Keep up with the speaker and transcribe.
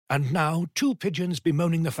And now, two pigeons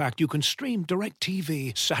bemoaning the fact you can stream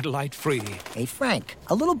DirecTV satellite-free. Hey, Frank,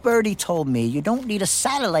 a little birdie told me you don't need a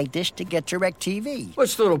satellite dish to get DirecTV.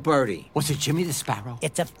 What's little birdie? Was it Jimmy the Sparrow?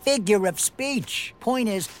 It's a figure of speech. Point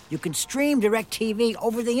is, you can stream DirecTV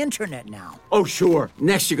over the internet now. Oh, sure.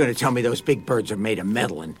 Next you're going to tell me those big birds are made of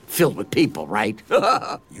metal and filled with people, right?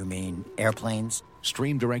 You mean airplanes?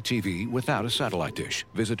 Stream DirecTV without a satellite dish.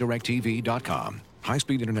 Visit DirecTV.com.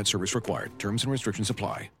 High-speed internet service required. Terms and restrictions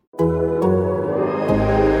apply. Go,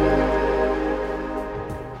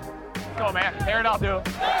 man. Tear it out, dude.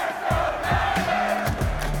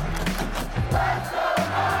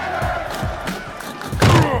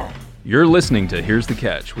 You're listening to Here's the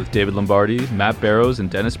Catch with David Lombardi, Matt Barrows, and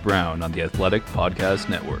Dennis Brown on the Athletic Podcast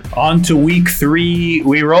Network. On to week 3,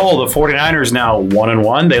 we roll. The 49ers now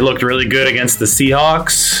 1-1. They looked really good against the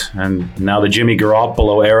Seahawks, and now the Jimmy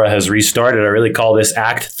Garoppolo era has restarted. I really call this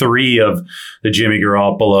Act 3 of the Jimmy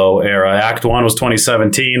Garoppolo era. Act 1 was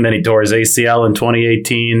 2017, then he tore his ACL in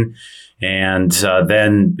 2018. And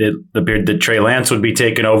then it appeared that Trey Lance would be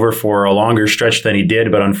taken over for a longer stretch than he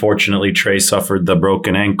did. But unfortunately, Trey suffered the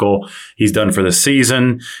broken ankle. He's done for the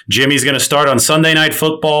season. Jimmy's going to start on Sunday Night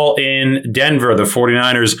Football in Denver, the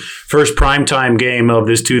 49ers' first primetime game of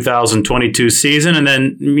this 2022 season. And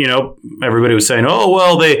then, you know, everybody was saying, oh,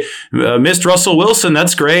 well, they missed Russell Wilson.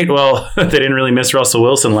 That's great. Well, they didn't really miss Russell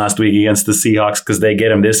Wilson last week against the Seahawks because they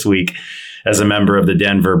get him this week as a member of the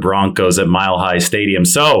Denver Broncos at Mile High Stadium.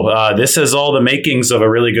 So this has all the makings of a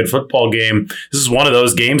really good football game. This is one of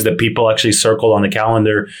those games that people actually circled on the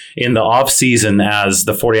calendar in the offseason as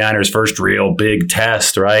the 49ers' first real big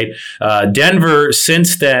test, right? Denver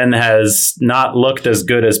since then has not looked as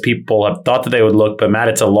good as people have thought that they would look, but Matt,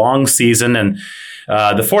 it's a long season, and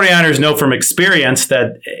the 49ers know from experience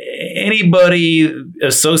that anybody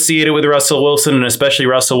associated with Russell Wilson, and especially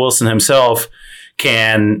Russell Wilson himself,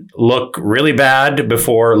 can look really bad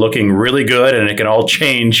before looking really good, and it can all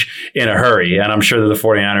change in a hurry. And I'm sure that the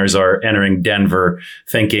 49ers are entering Denver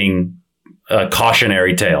thinking a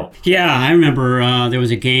cautionary tale. Yeah, I remember there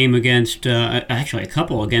was a game against, actually a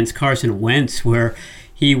couple against Carson Wentz where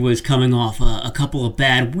he was coming off a couple of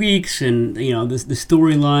bad weeks, and you know the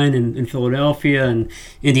storyline in Philadelphia and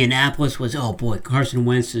Indianapolis was, oh boy, Carson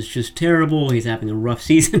Wentz is just terrible. He's having a rough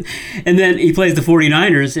season, and then he plays the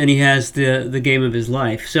 49ers and he has the game of his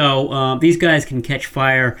life. So these guys can catch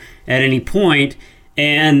fire at any point,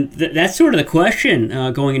 and that's sort of the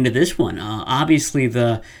question going into this one. Obviously,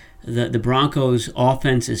 the Broncos'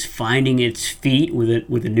 offense is finding its feet with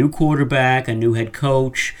a new quarterback, a new head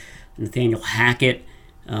coach, Nathaniel Hackett.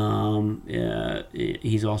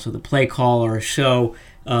 He's also the play caller. So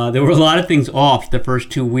there were a lot of things off the first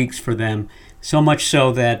 2 weeks for them. So much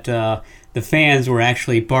so that the fans were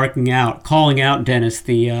actually calling out Dennis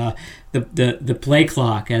the play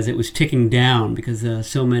clock as it was ticking down because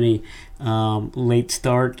so many late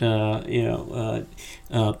start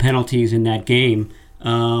penalties in that game.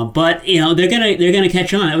 But you know they're gonna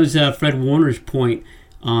catch on. That was Fred Warner's point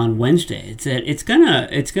on Wednesday. It's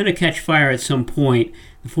gonna catch fire at some point.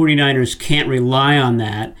 The 49ers can't rely on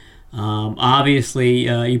that. Obviously,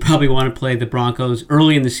 you probably want to play the Broncos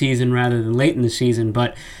early in the season rather than late in the season,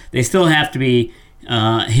 but they still have to be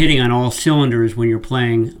hitting on all cylinders when you're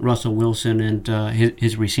playing Russell Wilson and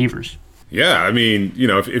his receivers. Yeah, I mean, you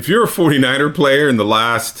know, if you're a 49er player in the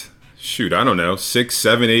last, 6,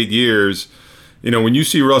 7, 8 years, you know, when you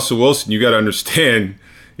see Russell Wilson, you got to understand,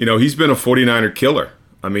 you know, he's been a 49er killer.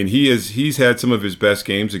 I mean, he's had some of his best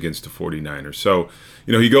games against the 49ers. So,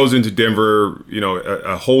 you know, he goes into Denver, you know,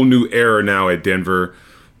 a whole new era now at Denver.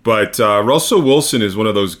 But Russell Wilson is one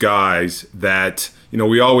of those guys that, you know,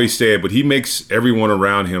 we always say it, but he makes everyone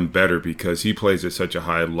around him better because he plays at such a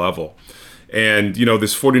high level. And, you know,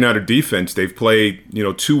 this 49er defense, they've played, you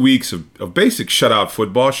know, 2 weeks of basic shutout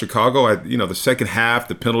football. Chicago had, you know, the second half,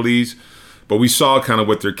 the penalties. But we saw kind of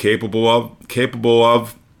what they're capable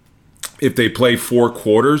of. If they play 4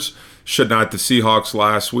 quarters, shut out the Seahawks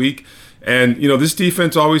last week. And, you know, this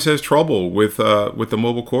defense always has trouble with the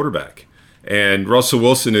mobile quarterback. And Russell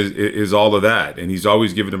Wilson is all of that, and he's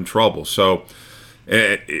always giving them trouble. So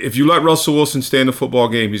if you let Russell Wilson stay in the football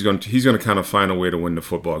game, he's going to kind of find a way to win the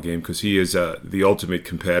football game because he is the ultimate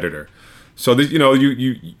competitor. So, you know,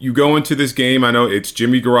 you go into this game. I know it's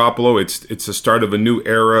Jimmy Garoppolo. It's the start of a new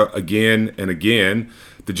era again and again.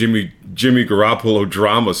 The Jimmy Garoppolo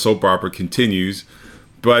drama soap opera continues.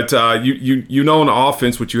 But you know on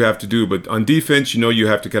offense what you have to do. But on defense, you know you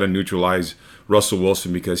have to kind of neutralize Russell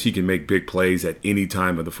Wilson because he can make big plays at any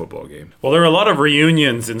time of the football game. Well, there are a lot of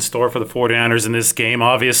reunions in store for the 49ers in this game,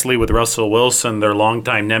 obviously with Russell Wilson, their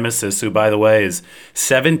longtime nemesis, who, by the way, is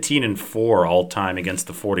 17-4 all-time against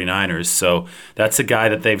the 49ers. So that's a guy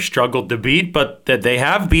that they've struggled to beat, but that they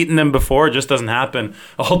have beaten them before. It just doesn't happen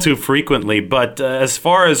all too frequently. But as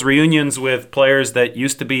far as reunions with players that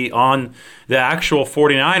used to be on the actual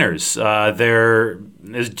 49ers, there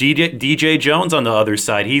is DJ Jones on the other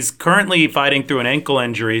side. He's currently fighting through an ankle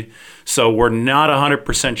injury, so we're not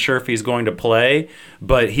 100% sure if he's going to play,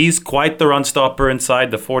 but he's quite the run stopper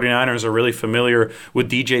inside. The 49ers are really familiar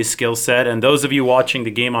with DJ's skill set, and those of you watching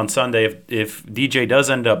the game on Sunday, if DJ does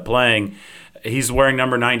end up playing, he's wearing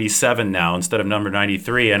number 97 now instead of number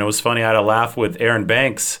 93. And it was funny, I had a laugh with Aaron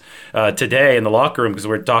Banks today in the locker room because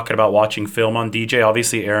we were talking about watching film on DJ.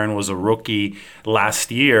 Obviously, Aaron was a rookie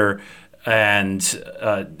last year, and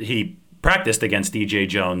he practiced against DJ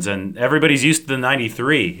Jones, and everybody's used to the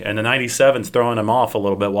 93, and the 97's throwing him off a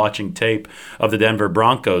little bit watching tape of the Denver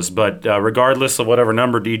Broncos. But regardless of whatever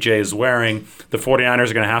number DJ is wearing, the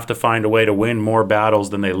 49ers are going to have to find a way to win more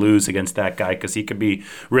battles than they lose against that guy, because he could be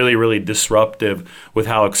really, really disruptive with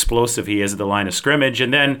how explosive he is at the line of scrimmage.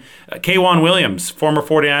 And then K'Waun Williams, former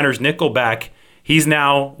 49ers nickelback, he's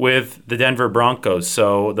now with the Denver Broncos.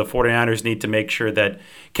 So the 49ers need to make sure that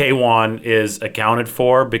K'Waun is accounted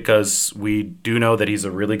for, because we do know that he's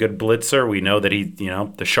a really good blitzer. We know that he,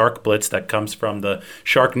 the Shark Blitz that comes from the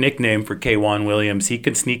Shark nickname for K'Waun Williams. He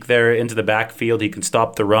can sneak there into the backfield. He can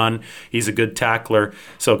stop the run. He's a good tackler.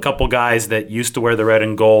 So a couple guys that used to wear the red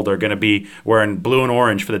and gold are going to be wearing blue and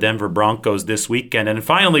orange for the Denver Broncos this weekend. And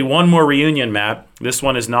finally, one more reunion, Matt. This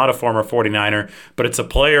one is not a former 49er, but it's a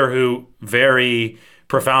player who very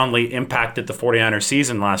profoundly impacted the 49er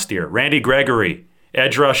season last year. Randy Gregory,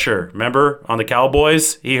 edge rusher, remember on the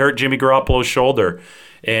Cowboys? He hurt Jimmy Garoppolo's shoulder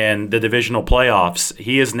in the divisional playoffs.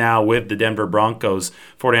 He is now with the Denver Broncos.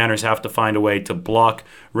 49ers have to find a way to block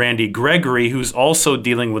Randy Gregory, who's also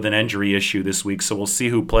dealing with an injury issue this week, so we'll see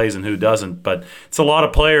who plays and who doesn't. But it's a lot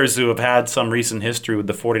of players who have had some recent history with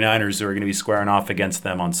the 49ers who are going to be squaring off against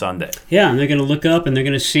them on Sunday. Yeah, and they're going to look up and they're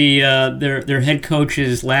going to see their head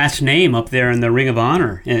coach's last name up there in the Ring of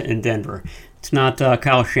Honor in Denver. It's not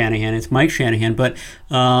Kyle Shanahan, it's Mike Shanahan, but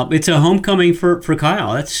it's a homecoming for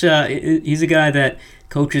Kyle. He's a guy that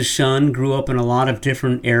Coach's son grew up in a lot of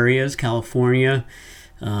different areas, California,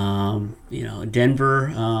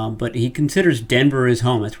 Denver, but he considers Denver his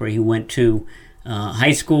home. That's where he went to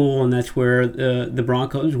high school, and that's where the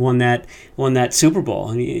Broncos won that Super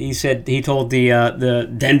Bowl. And he told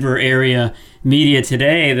the Denver area media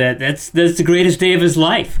today that's the greatest day of his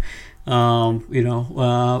life.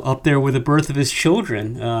 Up there with the birth of his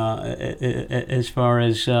children, as far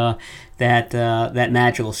as that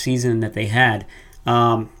magical season that they had.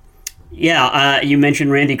 You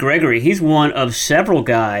mentioned Randy Gregory. He's one of several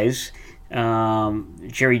guys.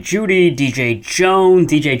 Jerry Jeudy, DJ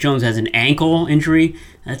Jones. DJ Jones has an ankle injury.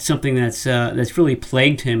 That's something that's really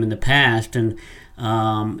plagued him in the past. And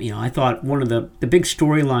I thought one of the big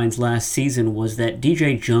storylines last season was that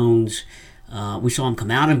DJ Jones. We saw him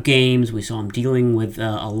come out of games. We saw him dealing with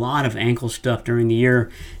a lot of ankle stuff during the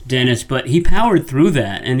year, Dennis. But he powered through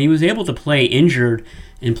that, and he was able to play injured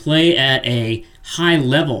and play at a high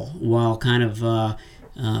level while kind of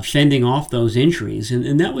fending off those injuries.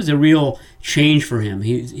 And that was a real change for him.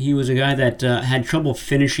 He was a guy that had trouble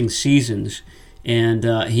finishing seasons, and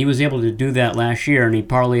he was able to do that last year, and he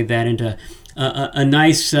parlayed that into a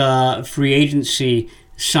nice free agency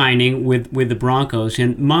signing with the Broncos.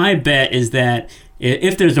 And my bet is that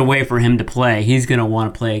if there's a way for him to play, he's going to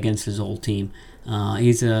want to play against his old team.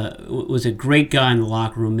 Was a great guy in the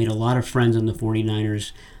locker room, made a lot of friends on the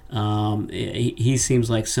 49ers. He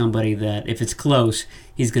seems like somebody that, if it's close,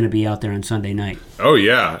 he's going to be out there on Sunday night. Oh,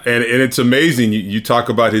 yeah. And it's amazing. You talk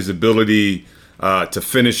about his ability to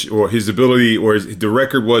finish, or the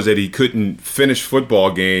record was that he couldn't finish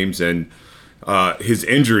football games, and his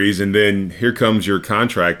injuries, and then here comes your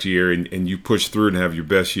contract year, and you push through and have your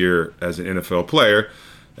best year as an NFL player.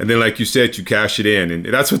 And then, like you said, you cash it in, and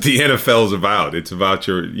that's what the NFL is about. It's about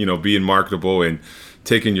your, being marketable and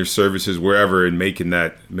taking your services wherever and making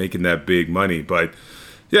that big money. But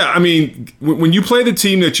yeah, I mean, when you play the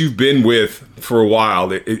team that you've been with for a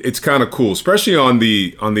while, it's kind of cool, especially on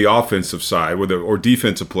the offensive side or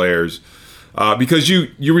defensive players. Because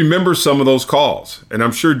you remember some of those calls, and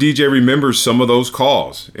I'm sure DJ remembers some of those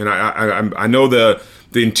calls. And I know the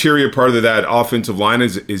interior part of that offensive line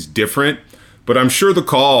is different, but I'm sure the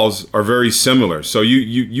calls are very similar. So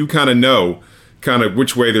you kind of know kind of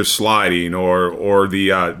which way they're sliding, or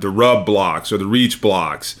the rub blocks or the reach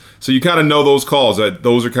blocks. So you kind of know those calls.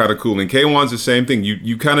 Those are kind of cool. And K1's the same thing.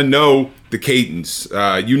 You kind of know the cadence.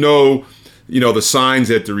 You know the signs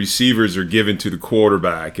that the receivers are giving to the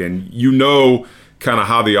quarterback, and you know kind of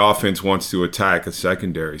how the offense wants to attack a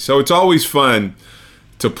secondary. So it's always fun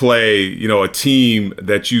to play, a team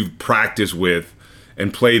that you've practiced with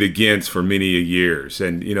and played against for many years.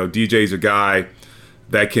 And DJ's a guy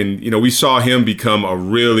that can, we saw him become a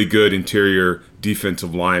really good interior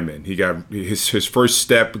defensive lineman. He got his first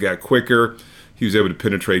step got quicker. He was able to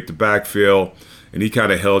penetrate the backfield, and he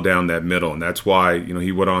kind of held down that middle. And that's why,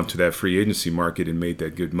 he went on to that free agency market and made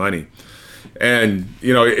that good money. And,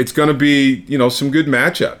 it's going to be, some good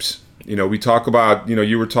matchups. We talk about,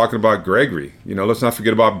 you were talking about Gregory. Let's not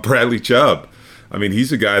forget about Bradley Chubb. I mean,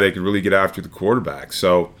 he's a guy that can really get after the quarterback.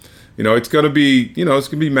 So, it's going to be,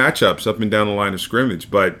 matchups up and down the line of scrimmage.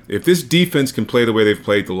 But if this defense can play the way they've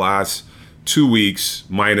played the last 2 weeks,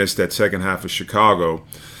 minus that second half of Chicago,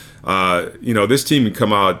 this team can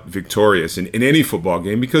come out victorious in any football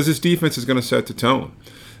game, because this defense is going to set the tone.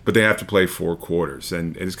 But they have to play 4 quarters.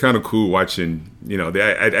 And it's kind of cool watching,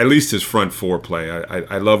 at least his front four play.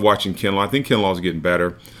 I love watching Kinlaw. I think Kinlaw's getting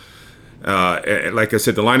better. Like I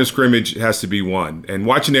said, the line of scrimmage has to be won. And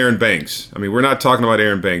watching Aaron Banks, I mean, we're not talking about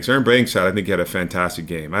Aaron Banks. Aaron Banks, I think, had a fantastic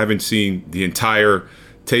game. I haven't seen the entire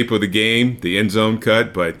tape of the game, the end zone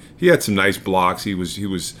cut, but he had some nice blocks. He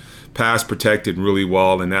was pass protected really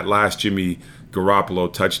well. And that last Jimmy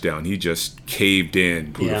Garoppolo touchdown, he just caved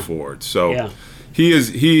in, Poona Ford. So he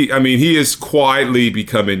is quietly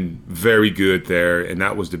becoming very good there, and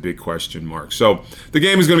that was the big question mark. So the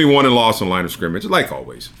game is going to be won and lost on line of scrimmage, like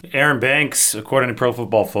always. Aaron Banks, according to Pro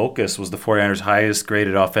Football Focus, was the 49ers' highest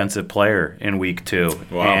graded offensive player in Week 2.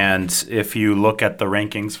 Wow. And if you look at the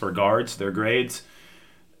rankings for guards, their grades,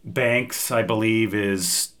 Banks, I believe,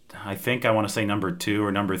 is, I want to say number 2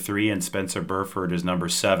 or number 3, and Spencer Burford is number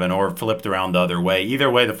 7, or flipped around the other way.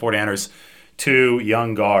 Either way, the 49ers' 2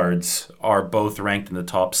 young guards are both ranked in the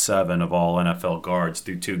top 7 of all NFL guards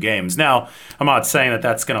through 2 games. Now, I'm not saying that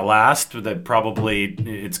that's going to last. That probably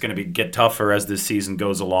it's going to get tougher as this season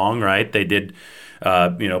goes along, right? They did,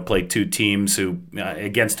 play 2 teams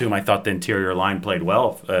against whom I thought the interior line played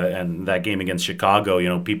well. And that game against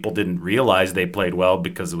Chicago, people didn't realize they played well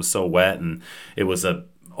because it was so wet, and it was a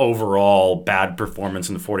overall bad performance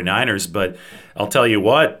in the 49ers. But I'll tell you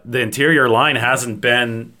what, the interior line hasn't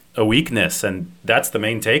been a weakness, and that's the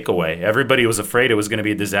main takeaway. Everybody was afraid it was going to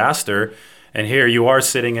be a disaster, and here you are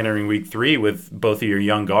sitting entering Week 3 with both of your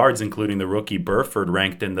young guards, including the rookie Burford,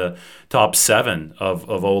 ranked in the top 7 of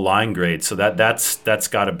O-line grades. So that's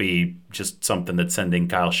got to be just something that's sending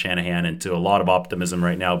Kyle Shanahan into a lot of optimism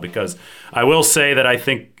right now, because I will say that I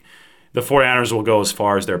think the 49ers will go as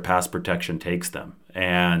far as their pass protection takes them.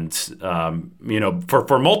 And,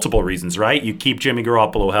 for multiple reasons, right? You keep Jimmy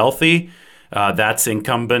Garoppolo healthy. That's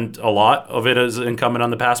incumbent. A lot of it is incumbent on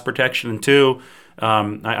the pass protection. And 2,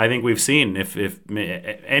 I think we've seen if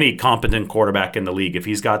any competent quarterback in the league, if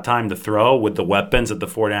he's got time to throw with the weapons that the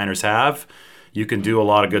 49ers have, you can do a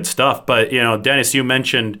lot of good stuff. But, Dennis, you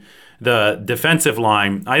mentioned the defensive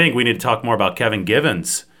line. I think we need to talk more about Kevin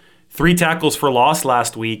Givens. 3 tackles for loss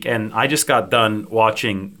last week, and I just got done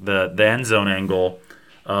watching the end zone angle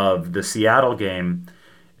of the Seattle game.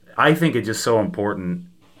 I think it's just so important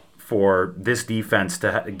for this defense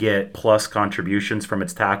to get plus contributions from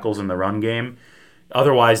its tackles in the run game.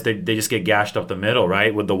 Otherwise, they just get gashed up the middle,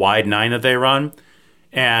 right, with the wide 9 that they run.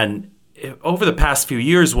 And over the past few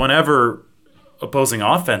years, whenever opposing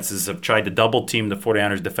offenses have tried to double team the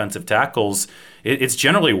 49ers defensive tackles, it's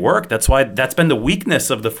generally worked. That's been the weakness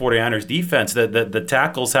of the 49ers defense, that the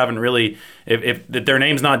tackles haven't really, if their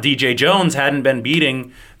name's not DJ Jones, hadn't been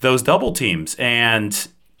beating those double teams. And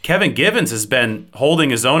Kevin Givens has been holding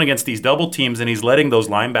his own against these double teams, and he's letting those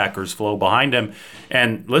linebackers flow behind him.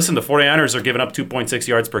 And listen, the 49ers are giving up 2.6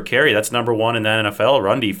 yards per carry. That's number 1 in the NFL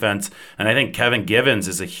run defense. And I think Kevin Givens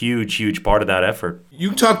is a huge, huge part of that effort.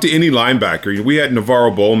 You talk to any linebacker. We had Navarro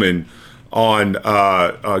Bowman on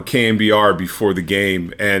KNBR before the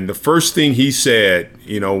game, and the first thing he said,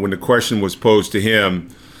 when the question was posed to him,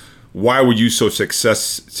 why were you so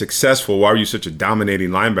successful? Why were you such a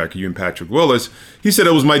dominating linebacker, you and Patrick Willis? He said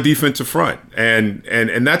it was my defensive front. And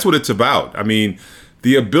that's what it's about. I mean,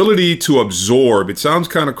 the ability to absorb, it sounds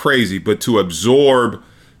kind of crazy, but to absorb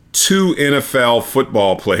 2 NFL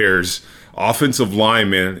football players, offensive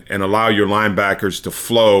linemen, and allow your linebackers to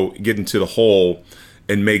flow, get into the hole,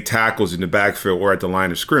 and make tackles in the backfield or at the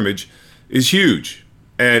line of scrimmage is huge.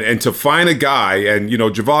 And to find a guy, and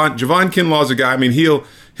Javon Kinlaw's a guy, I mean,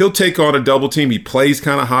 he'll take on a double team. He plays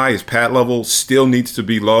kind of high. His pad level still needs to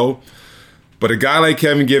be low. But a guy like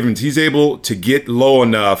Kevin Givens, he's able to get low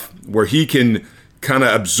enough where he can kind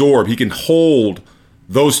of absorb. He can hold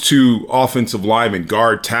those two offensive linemen,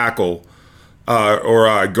 guard, tackle,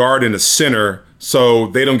 or guard in the center, so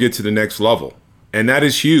they don't get to the next level. And that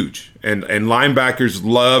is huge. And linebackers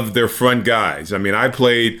love their front guys. I mean, I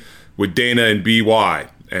played with Dana and BY,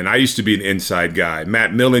 and I used to be an inside guy.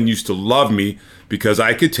 Matt Millen used to love me because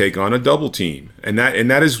I could take on a double team. And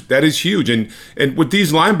that is huge. And with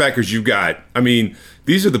these linebackers you've got, I mean,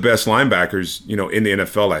 these are the best linebackers, in the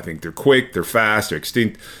NFL, I think. They're quick, they're fast, they're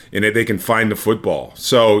extinct, and they can find the football.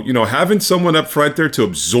 So, having someone up front there to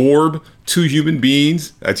absorb two human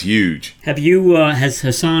beings, that's huge. Have you, has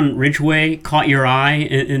Hassan Ridgeway caught your eye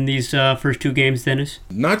in these first two games, Dennis?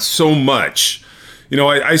 Not so much.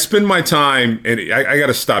 I spend my time, and I got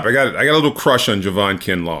to stop. I got a little crush on Javon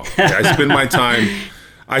Kinlaw.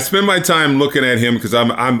 I spend my time looking at him because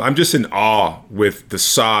I'm just in awe with the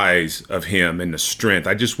size of him and the strength.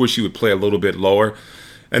 I just wish he would play a little bit lower.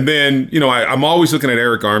 And then, I'm always looking at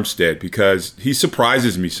Eric Armstead because he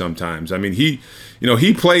surprises me sometimes. I mean, he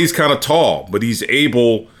plays kind of tall, but he's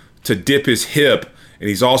able to dip his hip, and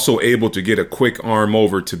he's also able to get a quick arm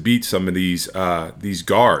over to beat some of these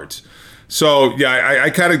guards. So, yeah, I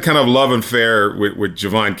kind of love and fair with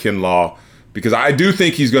Javon Kinlaw because I do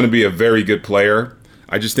think he's going to be a very good player.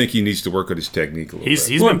 I just think he needs to work on his technique a little bit. Does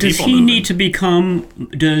Javon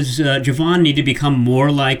need to become more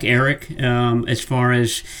like Eric as far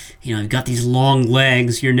as, you've got these long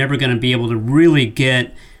legs. You're never going to be able to really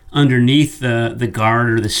get underneath the guard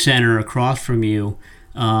or the center across from you.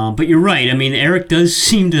 But you're right. I mean, Eric does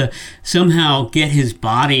seem to somehow get his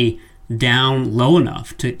body down low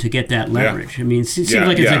enough to get that leverage. Yeah. I mean, it seems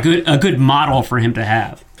like it's a good model for him to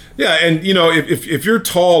have. Yeah, and if you're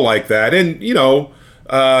tall like that, and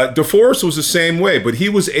DeForest was the same way, but he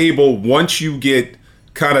was able, once you get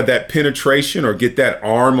kind of that penetration or get that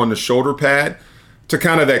arm on the shoulder pad, to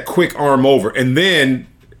kind of that quick arm over, and then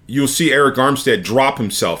you'll see Eric Armstead drop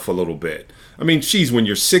himself a little bit. I mean, when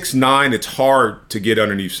you're 6'9", it's hard to get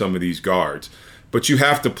underneath some of these guards. But you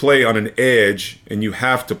have to play on an edge, and you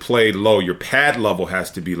have to play low. Your pad level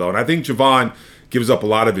has to be low. And I think Javon gives up a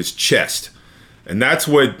lot of his chest. And that's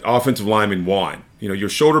what offensive linemen want. Your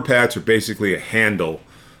shoulder pads are basically a handle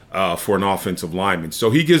for an offensive lineman.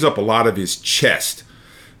 So he gives up a lot of his chest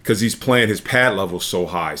because he's playing his pad level so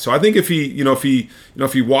high. So I think if he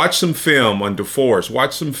watch some film on DeForest,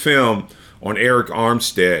 watch some film on Eric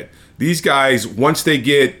Armstead, these guys, once they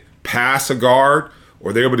get past a guard,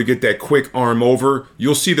 or they're able to get that quick arm over,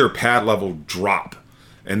 you'll see their pad level drop.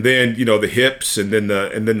 And then, the hips and then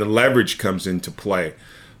the leverage comes into play.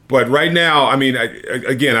 But right now, I mean, I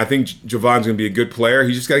think Javon's going to be a good player.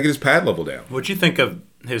 He's just got to get his pad level down. What'd you think of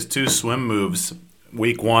his two swim moves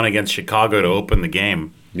week 1 against Chicago to open the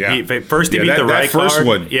game? Yeah. He beat the right guard. First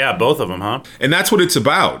one. Yeah, both of them, huh? And that's what it's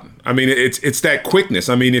about. I mean, it's that quickness.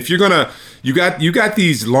 I mean, if you're going to – you got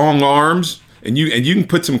these long arms, and you can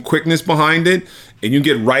put some quickness behind it, and you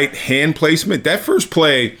get right hand placement. That first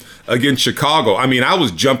play against Chicago, I mean, I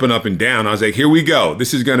was jumping up and down. I was like, here we go.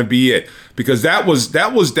 This is going to be it. Because that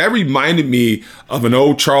reminded me of an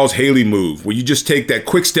old Charles Haley move where you just take that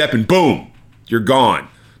quick step and boom, you're gone.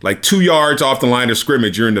 Like 2 yards off the line of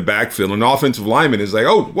scrimmage, you're in the backfield. And the offensive lineman is like,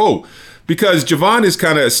 oh, whoa. Because Javon has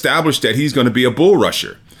kind of established that he's going to be a bull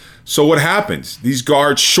rusher. So what happens? These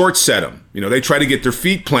guards short set him. They try to get their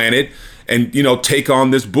feet planted and, take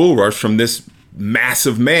on this bull rush from this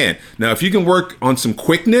massive man. Now, if you can work on some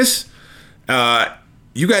quickness,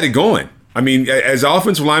 you got it going. I mean, as an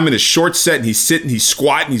offensive lineman is short set and he's sitting, he's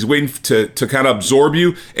squatting, he's waiting to kind of absorb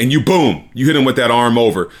you, and you hit him with that arm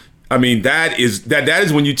over. I mean, that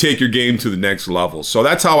is when you take your game to the next level. So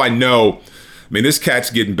that's how I know. I mean, this cat's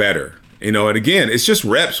getting better. And again, it's just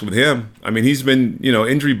reps with him. I mean, he's been,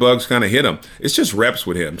 injury bugs kind of hit him. It's just reps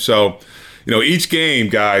with him. So, each game,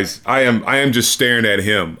 guys, I am just staring at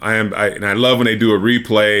him. And I love when they do a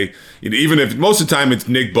replay. Even if most of the time it's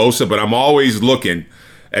Nick Bosa, but I'm always looking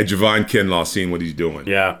at Javon Kinlaw, seeing what he's doing.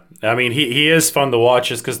 Yeah. I mean, he is fun to watch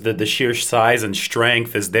just because the sheer size and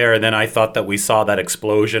strength is there. And then I thought that we saw that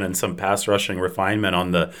explosion and some pass rushing refinement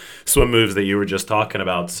on the swim moves that you were just talking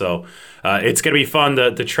about. So it's going to be fun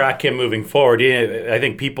to track him moving forward. I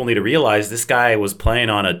think people need to realize this guy was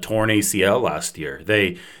playing on a torn ACL last year.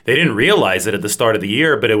 They didn't realize it at the start of the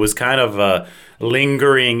year, but it was kind of a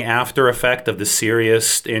lingering after effect of the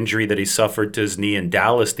serious injury that he suffered to his knee in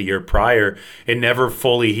Dallas the year prior. It never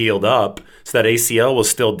fully healed up, so that ACL was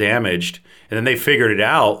still damaged. And then they figured it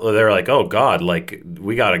out. They're like, oh, God, like,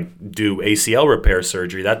 we got to do ACL repair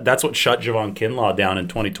surgery. That's what shut Javon Kinlaw down in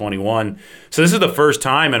 2021. So this is the first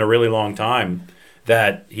time in a really long time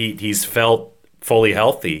that he's felt fully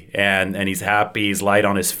healthy, and he's happy. He's light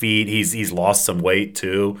on his feet. He's lost some weight,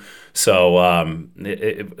 too. So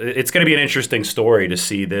it's going to be an interesting story to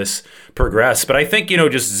see this progress. But I think,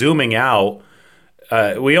 just zooming out,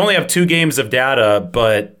 we only have 2 games of data,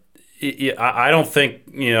 but I don't think,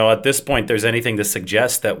 at this point there's anything to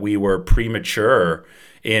suggest that we were premature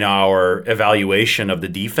in our evaluation of the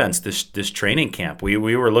defense this training camp. We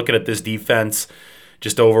were looking at this defense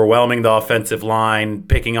just overwhelming the offensive line,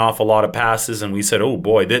 picking off a lot of passes, and we said, oh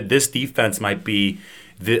boy, this defense might be,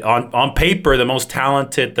 on paper, the most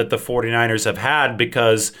talented that the 49ers have had,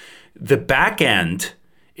 because the back end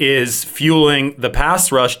is fueling the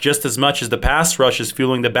pass rush just as much as the pass rush is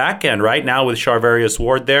fueling the back end right now with Charvarius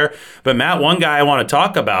Ward there. But Matt, one guy I want to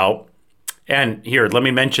talk about, and here, let me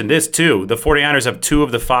mention this too. The 49ers have 2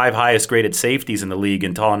 of the 5 highest graded safeties in the league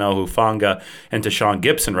in Talanoa Hufanga and Tashawn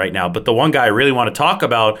Gibson right now. But the one guy I really want to talk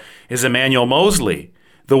about is Emmanuel Moseley.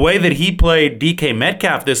 The way that he played DK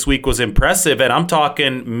Metcalf this week was impressive, and I'm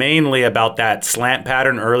talking mainly about that slant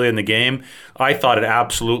pattern early in the game. I thought it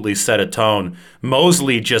absolutely set a tone.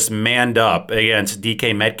 Moseley just manned up against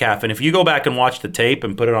DK Metcalf, and if you go back and watch the tape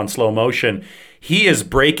and put it on slow motion, he is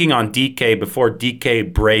breaking on DK before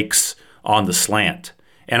DK breaks on the slant.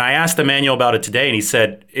 And I asked Emmanuel about it today, and he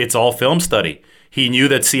said it's all film study. He knew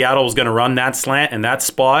that Seattle was going to run that slant in that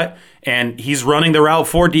spot, and he's running the route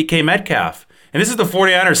for DK Metcalf. And this is the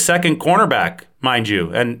 49ers' second cornerback, mind you.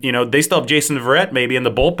 And, they still have Jason Verrett maybe in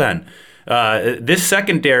the bullpen. This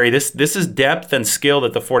secondary, this is depth and skill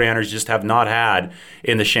that the 49ers just have not had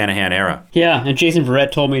in the Shanahan era. Yeah, and Jason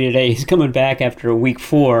Verrett told me today he's coming back after week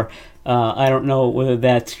 4. I don't know whether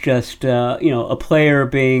that's just, a player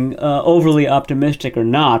being overly optimistic or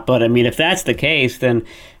not. But, I mean, if that's the case, then,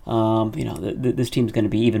 this team's going to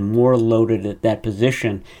be even more loaded at that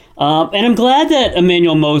position. And I'm glad that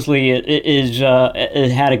Emmanuel Moseley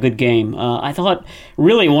had a good game. I thought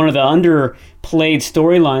really one of the underplayed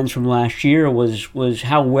storylines from last year was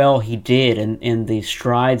how well he did and the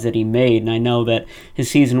strides that he made. And I know that his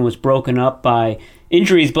season was broken up by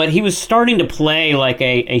injuries, but he was starting to play like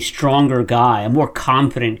a stronger guy, a more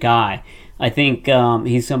confident guy. I think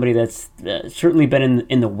he's somebody that's certainly been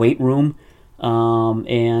in the weight room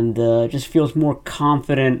and just feels more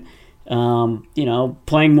confident,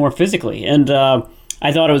 playing more physically. And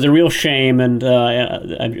I thought it was a real shame, and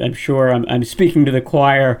I'm sure I'm speaking to the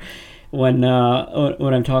choir when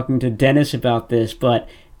I'm talking to Dennis about this, but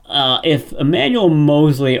if Emmanuel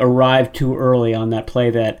Moseley arrived too early on that play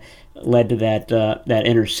that led to that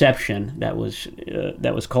interception that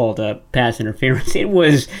was called pass interference, it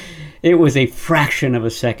was a fraction of a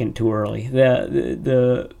second too early.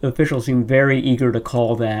 The officials seemed very eager to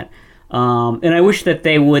call that. And I wish that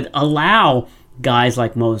they would allow guys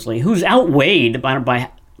like Moseley, who's outweighed by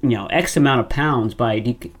X amount of pounds by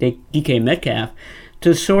DK Metcalf,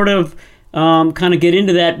 to sort of kind of get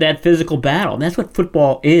into that physical battle. That's what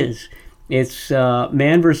football is. It's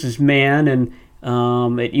man versus man, and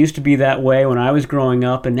it used to be that way when I was growing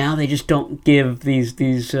up, and now they just don't give these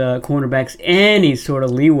cornerbacks any sort of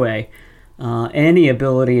leeway, any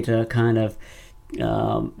ability to kind of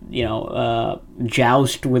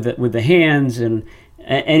joust with the hands and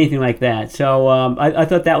anything like that. So I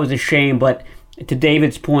thought that was a shame, but to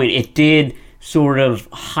David's point, it did sort of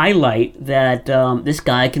highlight that this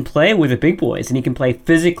guy can play with the big boys and he can play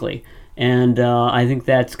physically. And I think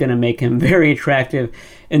that's going to make him very attractive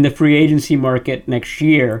in the free agency market next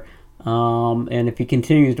year. And if he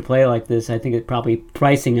continues to play like this, I think it's probably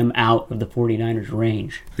pricing him out of the 49ers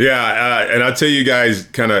range. Yeah, and I'll tell you guys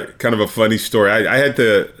kind of a funny story. I had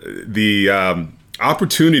the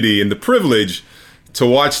opportunity and the privilege to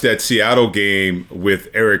watch that Seattle game with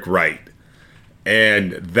Eric Wright.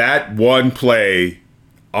 And that one play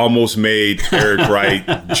almost made Eric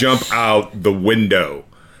Wright jump out the window.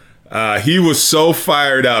 He was so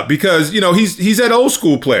fired up because, he's that old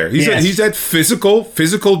school player. He's that physical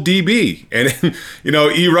DB. And,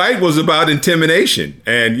 E. Wright was about intimidation.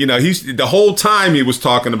 And, he's the whole time he was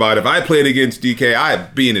talking about, if I played against DK,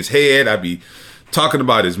 I'd be in his head. I'd be talking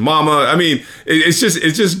about his mama. I mean, it's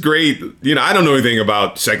just great. I don't know anything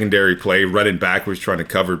about secondary play, running backwards, trying to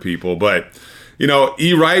cover people. But,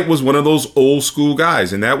 E. Wright was one of those old school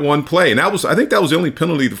guys in that one play. And I think that was the only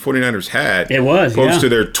penalty the 49ers had. It was, opposed to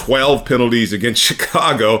their 12 penalties against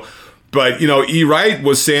Chicago. But, E. Wright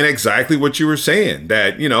was saying exactly what you were saying,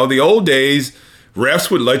 that, the old days, refs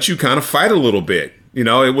would let you kind of fight a little bit. You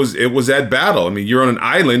know, it was that battle. I mean, you're on an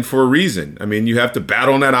island for a reason. I mean, you have to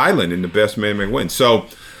battle on that island, and the best man may win. So,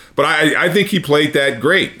 but I think he played that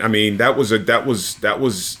great. I mean, that was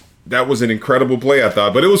an incredible play, I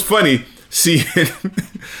thought. But it was funny seeing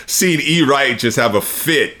E. Wright just have a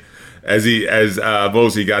fit as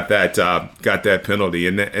Bozy got that penalty,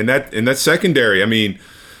 and that secondary. I mean,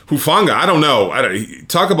 Hufanga, I don't know.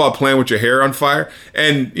 Talk about playing with your hair on fire.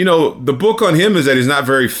 And you know, the book on him is that he's not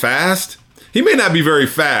very fast. He may not be very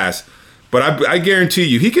fast, but I guarantee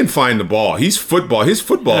you he can find the ball. His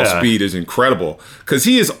football speed is incredible because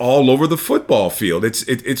he is all over the football field.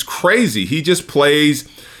 It's crazy. He just plays.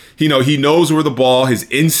 You know, he knows where the ball. His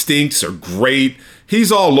instincts are great.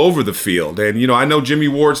 He's all over the field. And you know, I know Jimmy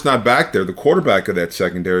Ward's not back there, the quarterback of that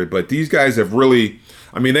secondary, but these guys have really.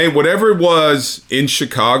 I mean, whatever it was in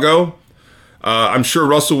Chicago. I'm sure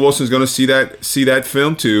Russell Wilson's going to see that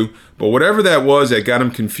film too. But whatever that was that got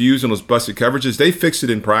him confused on those busted coverages, they fixed it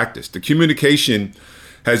in practice. The communication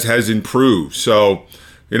has improved. So,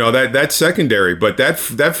 you know, that secondary, but that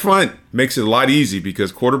front makes it a lot easy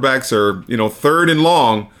because quarterbacks are, you know, third and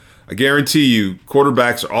long. I guarantee you,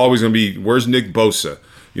 quarterbacks are always going to be, where's Nick Bosa?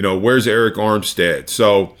 You know, where's Eric Armstead?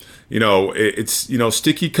 So, you know, it's, you know,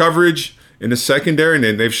 sticky coverage in the secondary,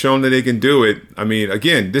 and they've shown that they can do it. I mean,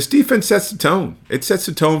 again, this defense sets the tone. It sets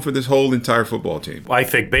the tone for this whole entire football team. I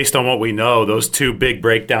think based on what we know, those two big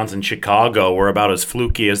breakdowns in Chicago were about as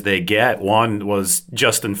fluky as they get. One was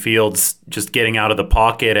Justin Fields just getting out of the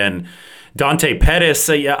pocket, and Dante Pettis.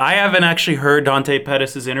 I haven't actually heard Dante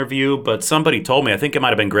Pettis' interview, but somebody told me, I think it might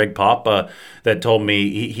have been Greg Papa, that told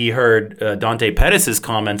me he heard Dante Pettis'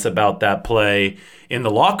 comments about that play in the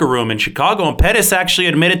locker room in Chicago, and Pettis actually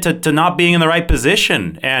admitted to not being in the right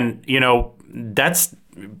position. And, you know, that's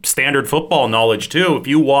standard football knowledge too. If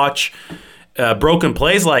you watch broken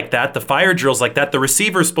plays like that, the fire drills like that, the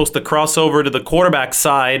receiver is supposed to cross over to the quarterback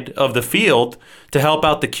side of the field to help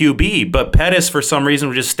out the QB. But Pettis, for some reason,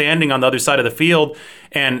 was just standing on the other side of the field.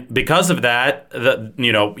 And because of that,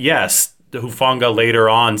 yes, Hufanga later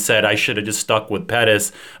on said, I should have just stuck with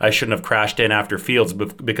Pettis. I shouldn't have crashed in after Fields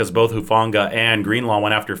because both Hufanga and Greenlaw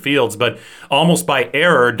went after Fields. But almost by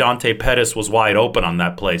error, Dante Pettis was wide open on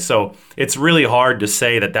that play. So it's really hard to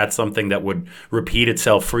say that that's something that would repeat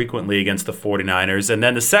itself frequently against the 49ers. And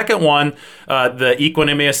then the second one, the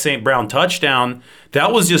Equanimeous St. Brown touchdown,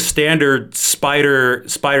 that was just standard spider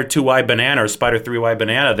 2-wide banana or spider 3-wide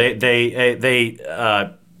banana. They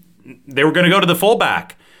were going to go to the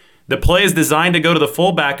fullback. The play is designed to go to the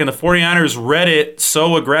fullback, and the 49ers read it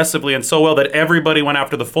so aggressively and so well that everybody went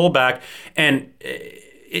after the fullback. And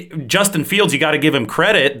Justin Fields, you got to give him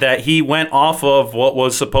credit that he went off of what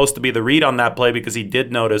was supposed to be the read on that play because he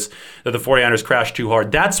did notice that the 49ers crashed too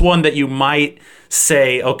hard. That's one that you might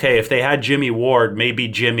say, okay, if they had Jimmy Ward, maybe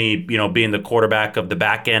Jimmy, you know, being the quarterback of the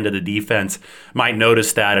back end of the defense, might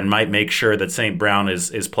notice that and might make sure that St. Brown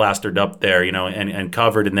is plastered up there, you know, and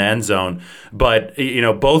covered in the end zone. But, you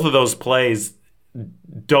know, both of those plays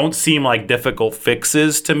don't seem like difficult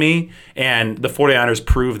fixes to me, and the 49ers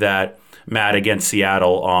proved that, Matt, against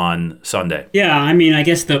Seattle on Sunday. Yeah, I mean, I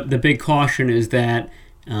guess the big caution is that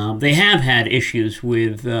they have had issues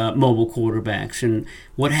with mobile quarterbacks, and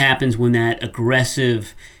what happens when that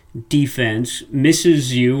aggressive defense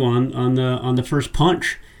misses you on the first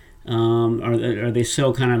punch? Are they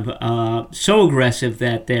so kind of so aggressive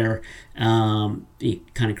that it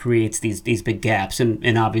kind of creates these big gaps?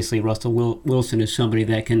 And obviously Russell Wilson is somebody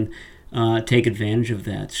that can take advantage of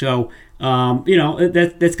that. So you know,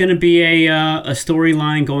 that's going to be a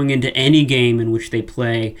storyline going into any game in which they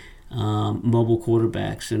play mobile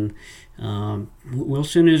quarterbacks. And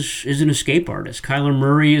Wilson is an escape artist. Kyler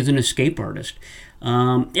Murray is an escape artist.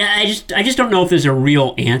 I just don't know if there's a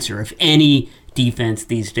real answer. If any defense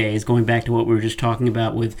these days, going back to what we were just talking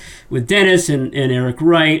about with Dennis and Eric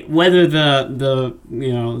Wright, whether the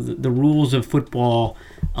rules of football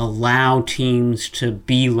allow teams to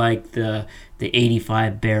be like the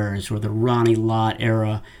 85 Bears or the Ronnie Lott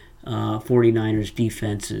era 49ers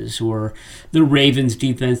defenses or the Ravens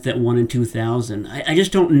defense that won in 2000. I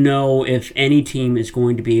just don't know if any team is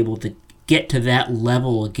going to be able to get to that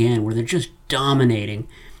level again where they're just dominating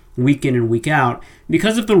week in and week out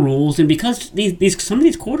because of the rules and because some of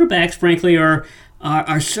these quarterbacks, frankly, are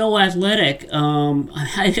so athletic.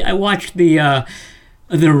 I watched the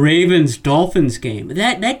Ravens-Dolphins game.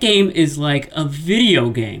 That game is like a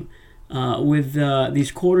video game with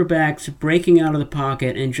these quarterbacks breaking out of the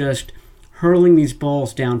pocket and just hurling these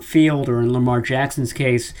balls downfield, or in Lamar Jackson's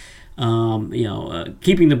case,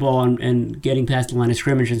 keeping the ball and getting past the line of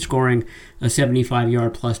scrimmage and scoring a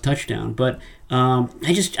 75-yard plus touchdown. But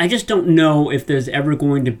I just don't know if there's ever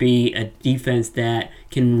going to be a defense that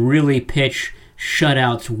can really pitch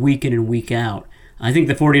shutouts week in and week out. I think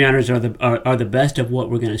the 49ers are the best of what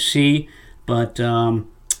we're going to see, but the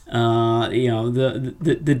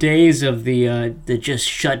days of the just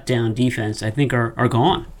shut down defense, I think, are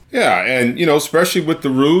gone. Yeah, and especially with the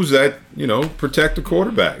rules that protect the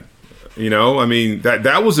quarterback. I mean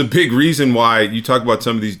that was a big reason why you talk about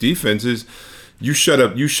some of these defenses. You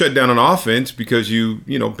shut down an offense because you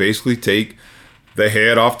basically take the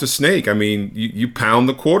head off the snake. I mean, you pound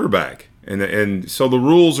the quarterback. And so the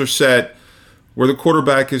rules are set where the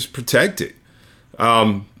quarterback is protected.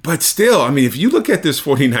 But still, I mean, if you look at this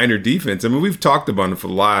 49er defense, I mean, we've talked about it for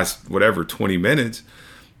the last, 20 minutes.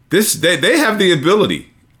 They have the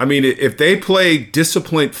ability. I mean, if they play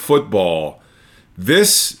disciplined football,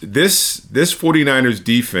 this 49ers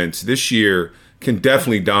defense this year can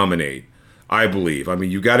definitely dominate, I believe. I mean,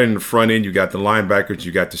 you got it in the front end, you got the linebackers,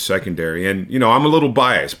 you got the secondary. And, I'm a little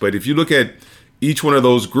biased, but if you look at each one of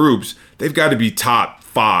those groups, they've got to be top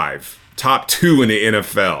 5, top 2 in the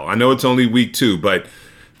NFL. I know it's only week 2, but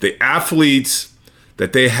the athletes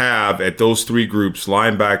that they have at those 3 groups,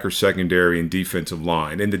 linebacker, secondary, and defensive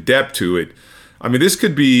line, and the depth to it, I mean, this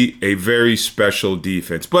could be a very special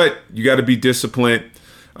defense. But you got to be disciplined.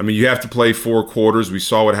 I mean, you have to play 4 quarters. We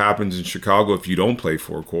saw what happens in Chicago if you don't play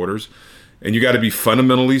 4 quarters. And you got to be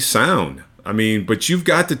fundamentally sound. I mean, but you've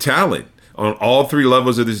got the talent on all 3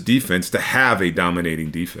 levels of this defense to have a dominating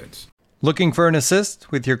defense. Looking for an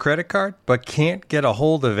assist with your credit card, but can't get a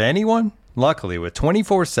hold of anyone? Luckily, with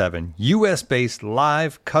 24/7 U.S.-based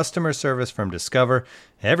live customer service from Discover,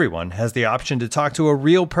 everyone has the option to talk to a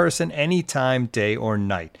real person anytime, day or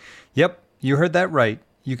night. Yep, you heard that right.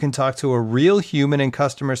 You can talk to a real human in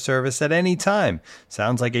customer service at any time.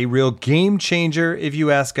 Sounds like a real game changer if you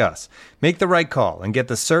ask us. Make the right call and get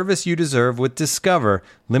the service you deserve with Discover.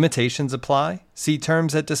 Limitations apply. See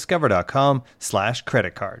terms at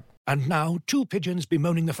discover.com/creditcard. And now, 2 pigeons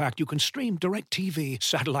bemoaning the fact you can stream DirecTV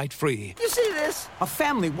satellite-free. You see this? A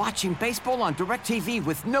family watching baseball on DirecTV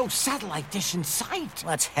with no satellite dish in sight.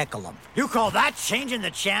 Let's heckle them. You call that changing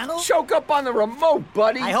the channel? Choke up on the remote,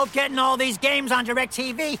 buddy. I hope getting all these games on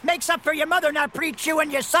DirecTV makes up for your mother not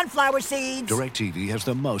pre-chewing your sunflower seeds. DirecTV has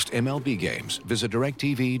the most MLB games. Visit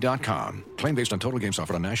DirecTV.com. Claim based on total games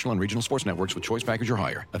offered on national and regional sports networks with choice package or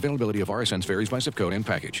higher. Availability of RSNs varies by zip code and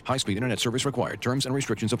package. High-speed internet service required. Terms and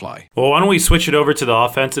restrictions apply. Well, why don't we switch it over to the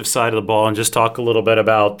offensive side of the ball and just talk a little bit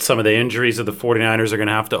about some of the injuries that the 49ers are going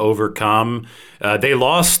to have to overcome. They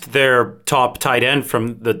lost their top tight end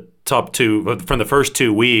from the first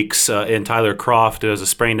 2 weeks in Tyler Kroft. It was a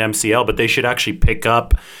sprained MCL, but they should actually pick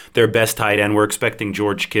up their best tight end. We're expecting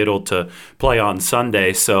George Kittle to play on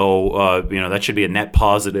Sunday, so that should be a net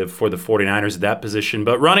positive for the 49ers at that position.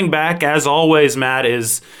 But running back, as always, Matt,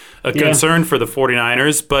 is a concern for the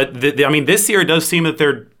 49ers. But, this year it does seem that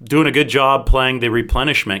they're doing a good job playing the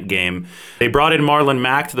replenishment game. They brought in Marlon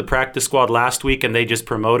Mack to the practice squad last week, and they just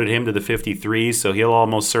promoted him to the 53, so he'll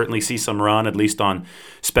almost certainly see some run, at least on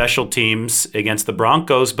special teams against the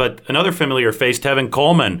Broncos. But another familiar face, Tevin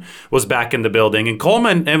Coleman, was back in the building. And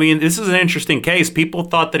Coleman, this is an interesting case. People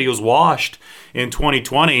thought that he was washed in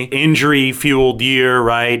 2020. Injury-fueled year,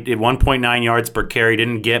 right? At 1.9 yards per carry,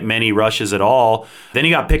 didn't get many rushes at all. Then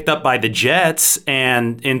he got picked up by the Jets,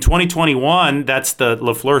 and in 2021, that's the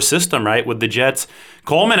LaFleur system, right? With the Jets,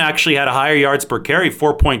 Coleman actually had a higher yards per carry,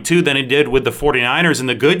 4.2, than he did with the 49ers in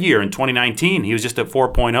the good year in 2019. He was just at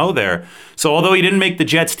 4.0 there. So although he didn't make the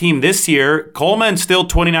Jets team this year, Coleman's still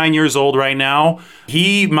 29 years old right now.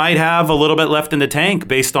 He might have a little bit left in the tank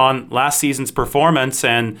based on last season's performance,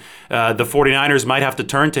 and the 49ers might have to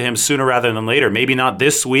turn to him sooner rather than later. Maybe not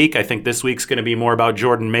this week. I think this week's going to be more about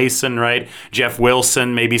Jordan Mason, right? Jeff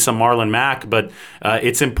Wilson, maybe some Marlon Mack, but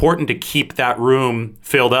it's important to keep that room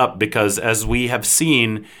filled up because as we have seen,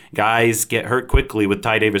 guys get hurt quickly with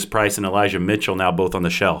Ty Davis-Price and Elijah Mitchell now both on the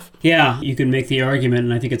shelf. Yeah, you can make the argument,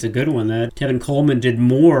 and I think it's a good one, that Tevin Coleman did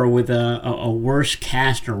more with a worse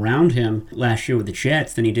cast around him last year with the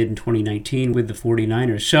Jets than he did in 2019 with the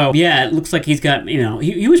 49ers. So, yeah, it looks like he's got,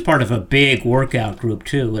 he was part of a big workout group,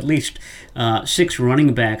 too. At least 6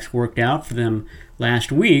 running backs worked out for them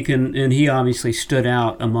last week, and he obviously stood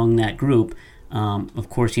out among that group. Of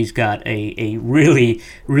course, he's got a really,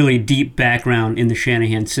 really deep background in the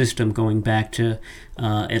Shanahan system going back to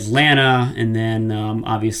Atlanta and then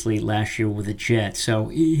obviously last year with the Jets. So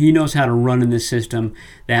he knows how to run in this system.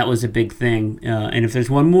 That was a big thing. And if there's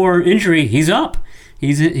one more injury, he's up.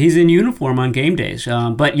 He's in uniform on game days.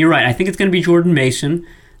 But you're right. I think it's going to be Jordan Mason.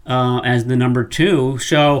 as the number 2.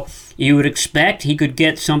 So you would expect he could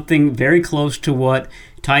get something very close to what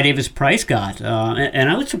Ty Davis-Price got. And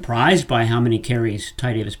I was surprised by how many carries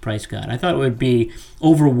Ty Davis-Price got. I thought it would be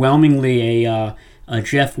overwhelmingly a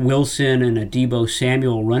Jeff Wilson and a Deebo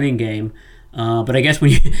Samuel running game. But I guess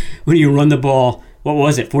when you run the ball, what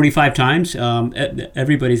was it, 45 times?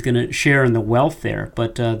 Everybody's going to share in the wealth there.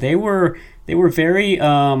 But they were very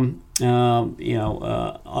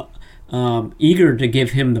eager to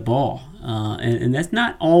give him the ball, and that's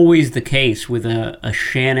not always the case with a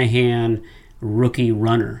Shanahan rookie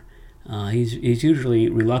runner. He's usually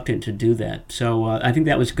reluctant to do that. So I think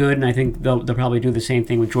that was good, and I think they'll probably do the same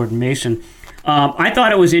thing with Jordan Mason. I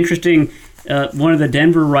thought it was interesting. One of the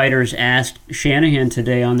Denver writers asked Shanahan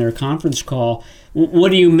today on their conference call, what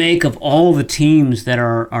do you make of all the teams that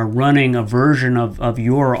are running a version of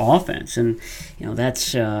your offense? And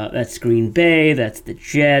that's Green Bay, that's the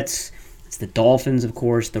Jets, it's the Dolphins, of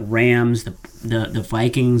course, the Rams, the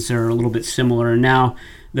Vikings are a little bit similar, and now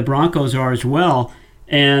the Broncos are as well.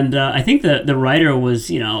 And I think the writer was,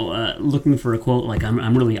 looking for a quote like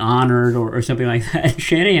 "I'm really honored" or something like that. And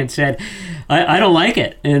Shanahan said, "I don't like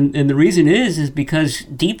it," and the reason is because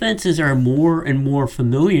defenses are more and more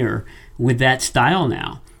familiar with that style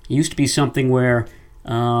now. It used to be something where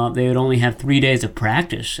they would only have 3 days of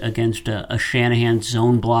practice against a Shanahan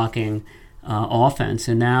zone blocking offense,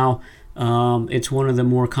 and now it's one of the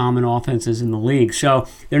more common offenses in the league. So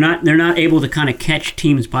they're not able to kind of catch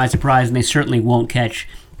teams by surprise, and they certainly won't catch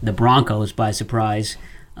the Broncos by surprise,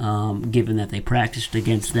 given that they practiced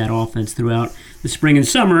against that offense throughout the spring and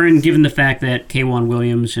summer, and given the fact that K'Wan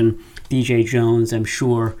Williams and DJ Jones, I'm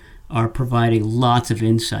sure, are providing lots of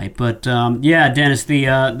insight. But Dennis,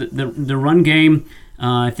 the run game,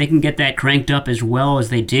 if they can get that cranked up as well as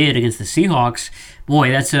they did against the Seahawks, boy,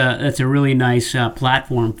 that's a really nice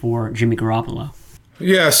platform for Jimmy Garoppolo.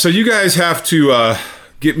 Yeah, so you guys have to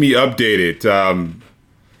get me updated.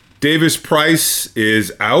 Davis-Price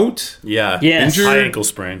is out? Yeah, yes. Injured? High ankle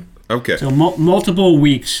sprain. Okay. So multiple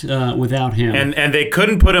weeks without him. And they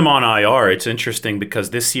couldn't put him on IR. It's interesting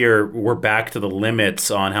because this year we're back to the limits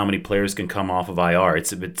on how many players can come off of IR.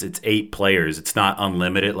 It's 8 players. It's not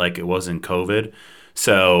unlimited like it was in COVID.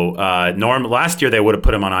 So last year they would have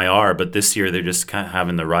put him on IR, but this year they're just kind of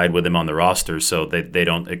having the ride with him on the roster, so they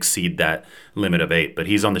don't exceed that limit of 8. But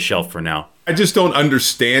he's on the shelf for now. I just don't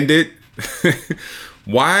understand it.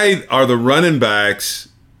 Why are the running backs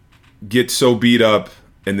get so beat up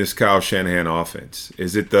in this Kyle Shanahan offense?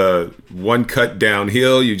 Is it the one cut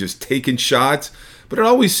downhill, you're just taking shots? But it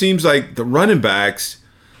always seems like the running backs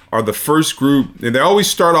are the first group, and they always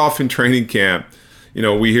start off in training camp.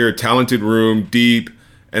 We hear talented room, deep,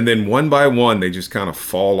 and then one by one they just kind of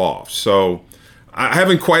fall off. So I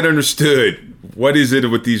haven't quite understood what is it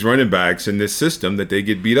with these running backs in this system that they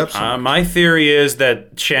get beat up so much. My theory is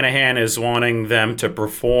that Shanahan is wanting them to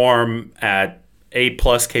perform at A+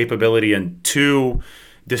 capability in 2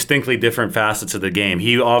 distinctly different facets of the game.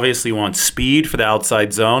 He obviously wants speed for the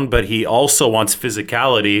outside zone, but he also wants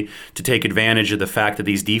physicality to take advantage of the fact that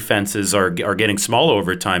these defenses are getting smaller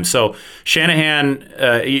over time. So Shanahan,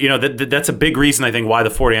 that's a big reason I think why the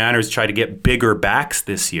 49ers try to get bigger backs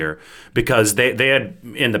this year, because they had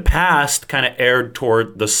in the past kind of erred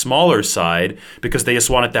toward the smaller side because they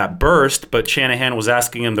just wanted that burst, but Shanahan was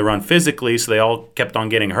asking them to run physically, so they all kept on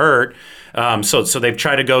getting hurt. So they've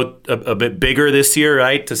tried to go a bit bigger this year,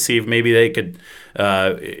 right, to see if maybe they could,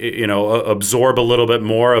 absorb a little bit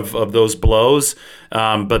more of those blows.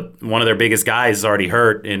 But one of their biggest guys is already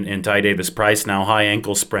hurt in Ty Davis-Price now, high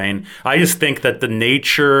ankle sprain. I just think that the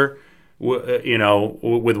nature,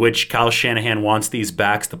 with which Kyle Shanahan wants these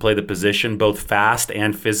backs to play the position, both fast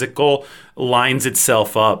and physical, lines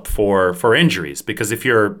itself up for injuries. Because if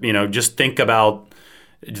you're, just think about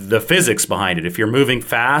the physics behind it. If you're moving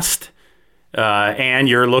fast, and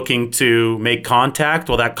you're looking to make contact,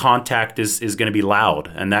 well, that contact is going to be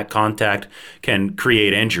loud, and that contact can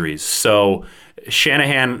create injuries. So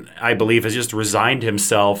Shanahan, I believe, has just resigned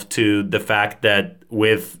himself to the fact that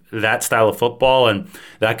with that style of football and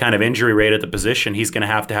that kind of injury rate at the position, he's going to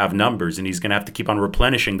have numbers, and he's going to have to keep on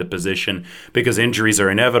replenishing the position because injuries are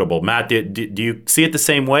inevitable. Matt, do you see it the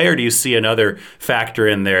same way, or do you see another factor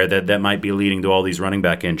in there that might be leading to all these running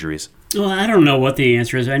back injuries? Well, I don't know what the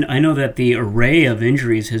answer is. I know that the array of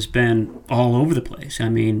injuries has been all over the place. I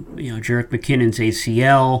mean, Jerick McKinnon's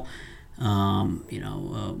ACL.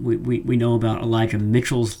 We know about Elijah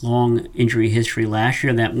Mitchell's long injury history last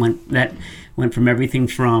year. That went from everything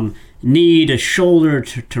from knee to shoulder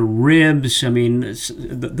to ribs. I mean,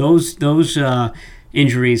 those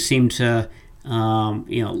injuries seem to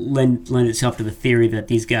lend itself to the theory that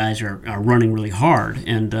these guys are running really hard.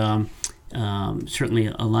 And certainly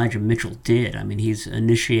Elijah Mitchell did. I mean, he's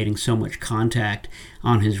initiating so much contact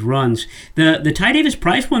on his runs. The Ty Davis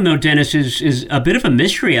Price one, though, Dennis, is a bit of a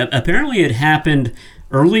mystery. Apparently it happened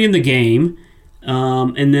early in the game,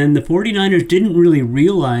 and then the 49ers didn't really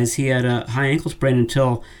realize he had a high ankle sprain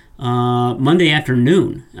until Monday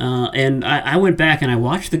afternoon. And I went back and I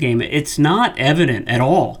watched the game. It's not evident at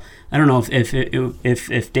all. I don't know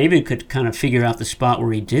if David could kind of figure out the spot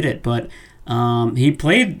where he did it, but he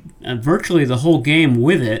played virtually the whole game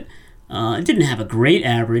with it. Didn't have a great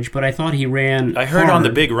average, but I thought he ran I heard hard. on the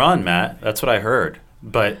big run, Matt. That's what I heard.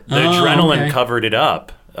 But the adrenaline covered it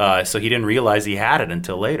up, so he didn't realize he had it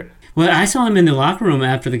until later. Well, I saw him in the locker room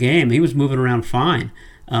after the game. He was moving around fine.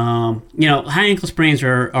 High ankle sprains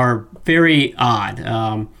are very odd.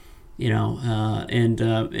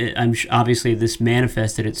 Obviously this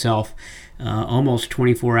manifested itself almost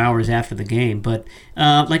 24 hours after the game. But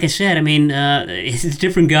like I said, I mean, it's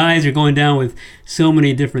different guys are going down with so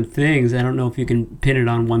many different things. I don't know if you can pin it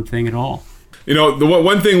on one thing at all. The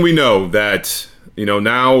one thing we know that,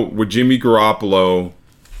 now with Jimmy Garoppolo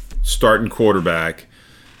starting quarterback,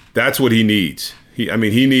 that's what he needs. He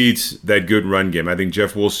needs that good run game. I think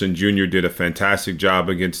Jeff Wilson Jr. did a fantastic job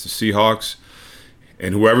against the Seahawks.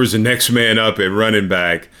 And whoever's the next man up at running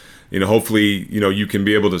back, hopefully, you can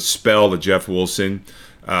be able to spell the Jeff Wilson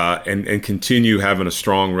and continue having a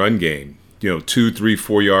strong run game, 2, 3,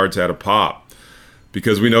 4 yards at a pop.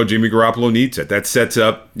 Because we know Jimmy Garoppolo needs it. That sets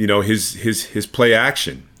up, his play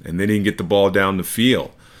action. And then he can get the ball down the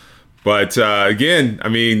field. But again, I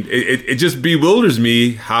mean, it just bewilders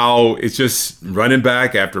me how it's just running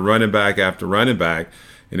back after running back after running back.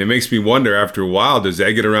 And it makes me wonder after a while, does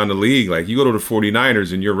that get around the league? Like you go to the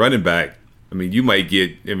 49ers and you're running back. I mean, you might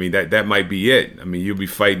get, that might be it. I mean, you'll be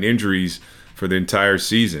fighting injuries for the entire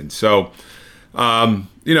season. So,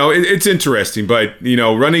 it's interesting. But,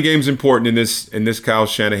 running game's important in this Kyle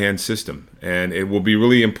Shanahan system. And it will be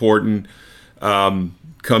really important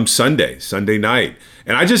come Sunday night.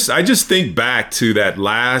 And I just think back to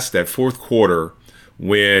that fourth quarter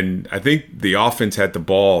when I think the offense had the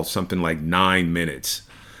ball something like 9 minutes.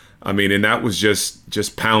 I mean, and that was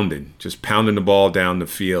just pounding the ball down the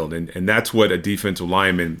field. And that's what a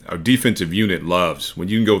defensive unit loves. When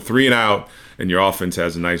you can go 3 and out and your offense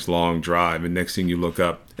has a nice long drive and next thing you look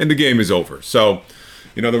up and the game is over. So,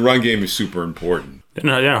 the run game is super important.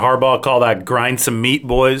 Didn't Harbaugh call that grind some meat,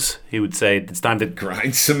 boys? He would say it's time to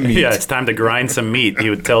grind some meat. Yeah, it's time to grind some meat. He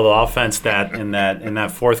would tell the offense that in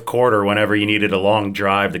that fourth quarter whenever you needed a long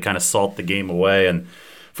drive to kind of salt the game away. And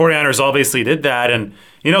 49ers obviously did that. And,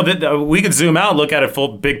 we could zoom out, look at a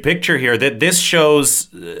full big picture here. That this shows,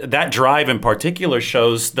 that drive in particular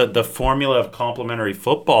shows the formula of complementary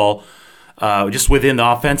football just within the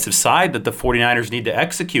offensive side that the 49ers need to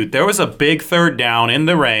execute. There was a big third down in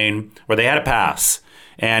the rain where they had a pass,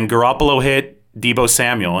 and Garoppolo hit Deebo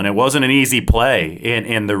Samuel, and it wasn't an easy play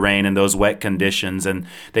in the rain in those wet conditions, and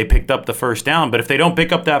they picked up the first down. But if they don't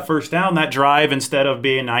pick up that first down, that drive, instead of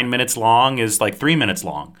being 9 minutes long, is like 3 minutes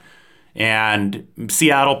long. And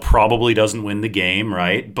Seattle probably doesn't win the game,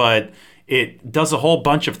 right? But it does a whole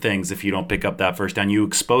bunch of things if you don't pick up that first down. You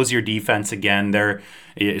expose your defense again.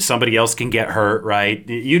 Somebody else can get hurt, right?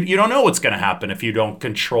 You don't know what's going to happen if you don't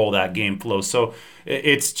control that game flow. So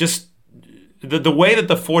it's just the way that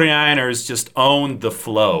the 49ers just owned the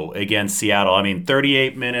flow against Seattle. I mean,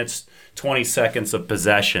 38 minutes, 20 seconds of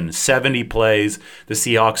possession, 70 plays. The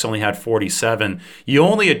Seahawks only had 47. You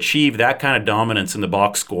only achieve that kind of dominance in the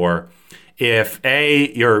box score if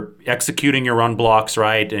A, you're executing your run blocks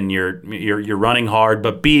right and you're running hard,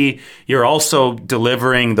 but B, you're also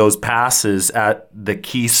delivering those passes at the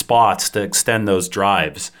key spots to extend those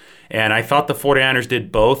drives. And I thought the 49ers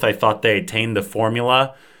did both. I thought they attained the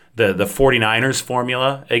formula, the 49ers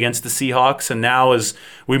formula against the Seahawks. And now as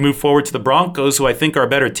we move forward to the Broncos, who I think are a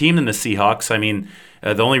better team than the Seahawks, I mean,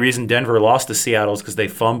 the only reason Denver lost to Seattle is because they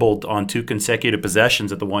fumbled on 2 consecutive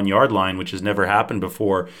possessions at the 1-yard line, which has never happened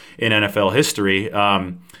before in NFL history.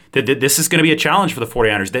 This is going to be a challenge for the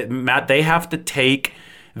 49ers. Matt, they have to take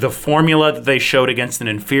the formula that they showed against an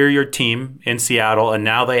inferior team in Seattle, and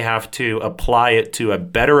now they have to apply it to a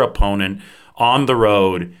better opponent on the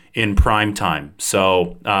road in prime time.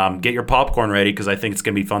 So get your popcorn ready because I think it's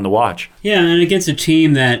going to be fun to watch. Yeah, and against a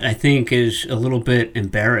team that I think is a little bit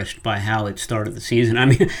embarrassed by how it started the season. I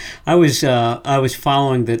mean, I was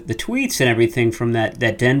following the tweets and everything from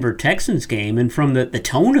that Denver Texans game, and from the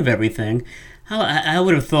tone of everything, I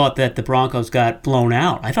would have thought that the Broncos got blown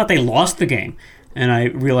out. I thought they lost the game. and I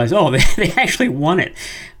realized, they actually won it.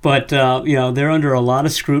 But they're under a lot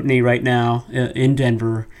of scrutiny right now in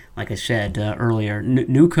Denver. Like I said earlier,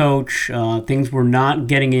 new coach, things were not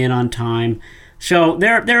getting in on time. So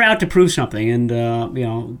they're out to prove something, and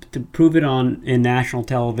to prove it in national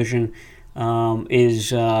television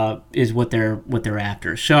is what they're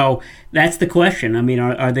after. So that's the question. I mean,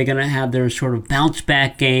 are they going to have their sort of bounce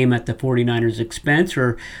back game at the 49ers' expense,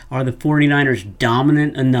 or are the 49ers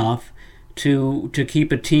dominant enough to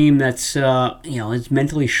keep a team that's as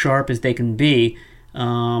mentally sharp as they can be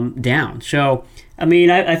down? So I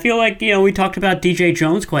mean, I feel like we talked about DJ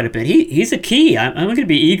Jones quite a bit. He's a key. I'm going to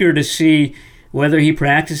be eager to see whether he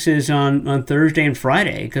practices on Thursday and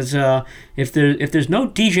Friday, because if there's no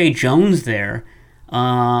DJ Jones there,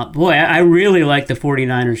 I really like the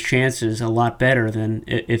 49ers' chances a lot better than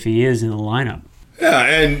if he is in the lineup. Yeah,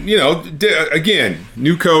 and again,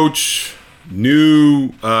 new coach,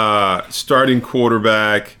 new starting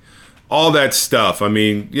quarterback, all that stuff. I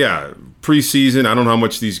mean, yeah, preseason, I don't know how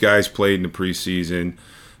much these guys played in the preseason,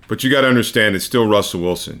 but you got to understand it's still Russell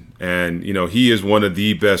Wilson. And, he is one of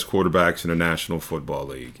the best quarterbacks in the National Football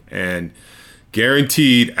League. And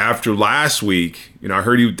guaranteed after last week, I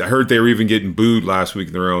heard they were even getting booed last week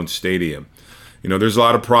in their own stadium. There's a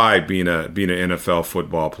lot of pride being an NFL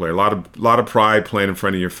football player, a lot of pride playing in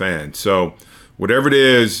front of your fans. So whatever it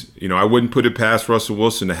is, I wouldn't put it past Russell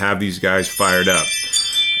Wilson to have these guys fired up.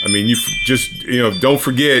 I mean, you just, don't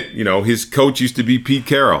forget, his coach used to be Pete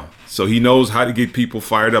Carroll. So he knows how to get people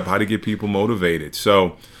fired up, how to get people motivated.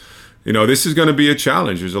 So, this is going to be a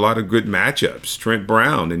challenge. There's a lot of good matchups. Trent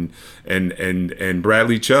Brown and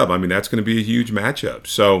Bradley Chubb. I mean, that's going to be a huge matchup.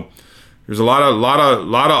 So there's a lot of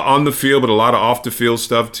on the field, but a lot of off the field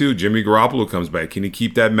stuff too. Jimmy Garoppolo comes back. Can he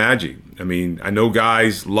keep that magic? I mean, I know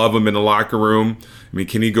guys love him in the locker room. I mean,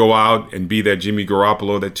 can he go out and be that Jimmy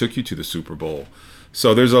Garoppolo that took you to the Super Bowl?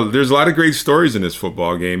 So there's a lot of great stories in this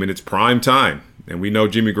football game, and it's prime time. And we know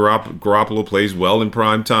Jimmy Garoppolo plays well in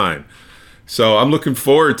prime time. So I'm looking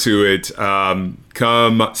forward to it come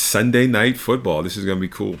Sunday Night Football. This is going to be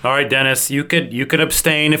cool. All right, Dennis, you could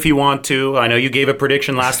abstain if you want to. I know you gave a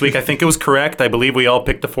prediction last week. I think it was correct. I believe we all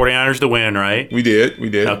picked the 49ers to win, right? We did.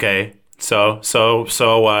 Okay. So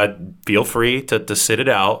feel free to sit it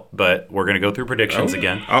out, but we're going to go through predictions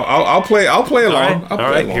again. I'll play along. All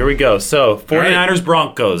right, here we go. So 49ers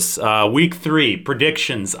Broncos, week 3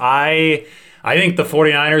 predictions. I think the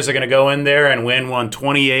 49ers are going to go in there and win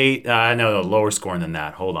 128. No, lower scoring than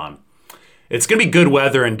that. Hold on. It's going to be good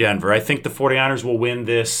weather in Denver. I think the 49ers will win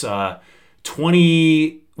this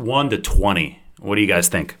 21-20. What do you guys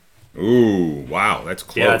think? Ooh, wow, that's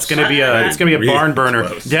close. Yeah, it's going to be a really barn burner.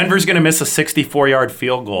 Close. Denver's going to miss a 64-yard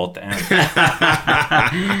field goal at the end.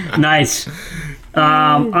 Nice.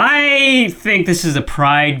 I think this is a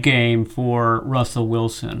pride game for Russell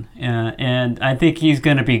Wilson, and I think he's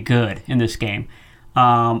going to be good in this game.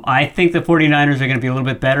 I think the 49ers are going to be a little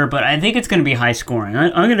bit better, but I think it's going to be high scoring.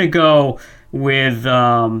 I'm going to go with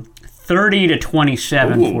 30-27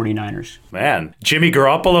 49ers. Man, Jimmy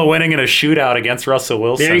Garoppolo winning in a shootout against Russell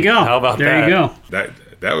Wilson. There you go. How about that? There you go.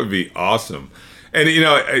 That would be awesome. And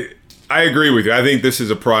I agree with you. I think this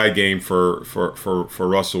is a pride game for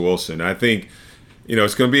Russell Wilson. I think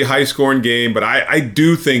it's going to be a high scoring game, but I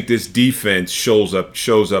do think this defense shows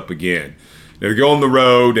up again. They go on the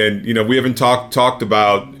road, and we haven't talked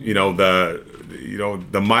about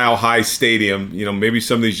the Mile High Stadium. Maybe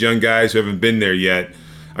some of these young guys who haven't been there yet.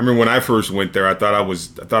 I remember when I first went there, I thought I was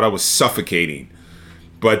suffocating.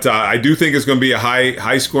 But I do think it's going to be a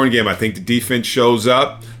high scoring game. I think the defense shows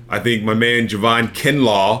up. I think my man Javon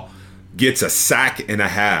Kinlaw gets a sack and a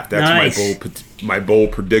half. That's nice. my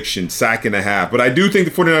bold prediction, sack and a half. But I do think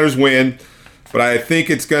the 49ers win. But I think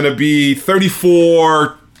it's going to be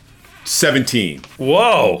 34-17.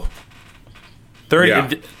 Whoa. 30.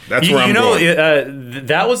 Yeah, that's where I'm going.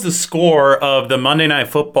 That was the score of the Monday Night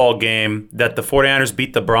Football game that the 49ers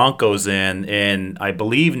beat the Broncos in I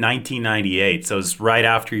believe, 1998. So it was right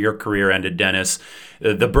after your career ended, Dennis.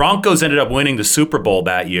 The Broncos ended up winning the Super Bowl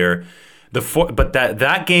that year. But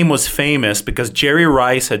that game was famous because Jerry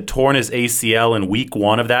Rice had torn his ACL in week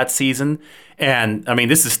 1 of that season. And, I mean,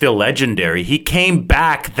 this is still legendary. He came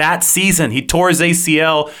back that season. He tore his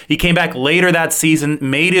ACL. He came back later that season,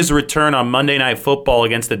 made his return on Monday Night Football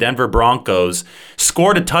against the Denver Broncos,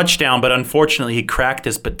 scored a touchdown, but unfortunately he cracked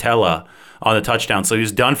his patella on the touchdown. So he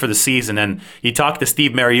was done for the season. And you talk to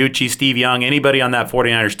Steve Mariucci, Steve Young, anybody on that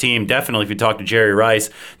 49ers team, definitely if you talk to Jerry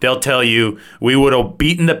Rice, they'll tell you we would have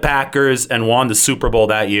beaten the Packers and won the Super Bowl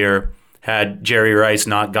that year had Jerry Rice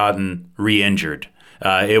not gotten re-injured.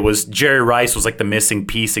 It was Jerry Rice was like the missing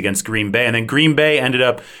piece against Green Bay, and then Green Bay ended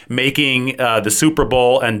up making the Super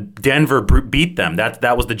Bowl, and Denver beat them.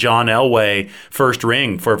 That was the John Elway first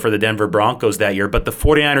ring for the Denver Broncos that year. But the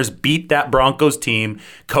 49ers beat that Broncos team,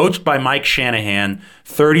 coached by Mike Shanahan,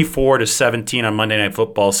 34-17 on Monday Night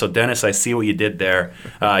Football. So Dennis, I see what you did there.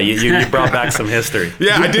 You brought back some history.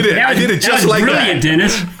 Yeah, I did it. I did it just like that. Brilliant,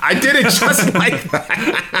 Dennis. I did it just like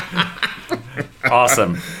that.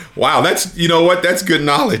 Awesome. Wow, you know what? That's good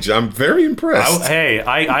knowledge. I'm very impressed.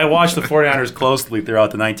 I watched the 49ers closely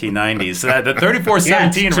throughout the 1990s. So the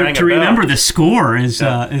 34-17 rang to remember the score is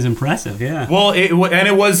impressive. Yeah. Well, it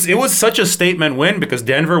was such a statement win because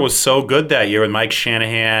Denver was so good that year with Mike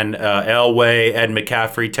Shanahan, Elway, Ed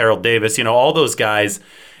McCaffrey, Terrell Davis, all those guys.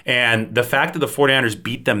 And the fact that the 49ers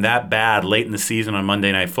beat them that bad late in the season on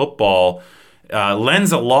Monday Night Football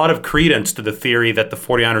lends a lot of credence to the theory that the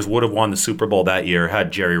 49ers would have won the Super Bowl that year had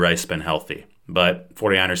Jerry Rice been healthy. But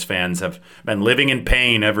 49ers fans have been living in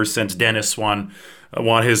pain ever since Dennis won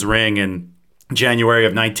his ring in January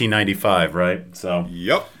of 1995, right? So,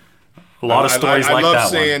 yep. A lot of stories like that. I love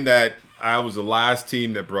saying that I was the last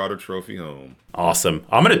team that brought a trophy home. Awesome.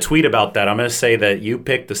 I'm going to tweet about that. I'm going to say that you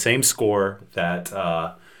picked the same score that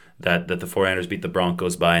the 49ers beat the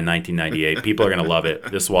Broncos by in 1998. People are going to love it.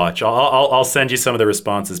 Just watch. I'll send you some of the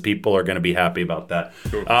responses. People are going to be happy about that.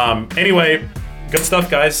 Anyway, good stuff,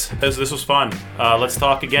 guys. This was fun. Let's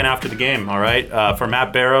talk again after the game, all right? For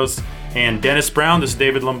Matt Barrows and Dennis Brown, this is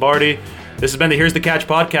David Lombardi. This has been the Here's the Catch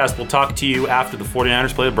podcast. We'll talk to you after the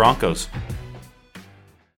 49ers play the Broncos.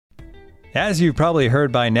 As you've probably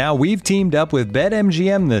heard by now, we've teamed up with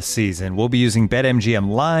BetMGM this season. We'll be using BetMGM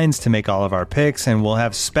lines to make all of our picks, and we'll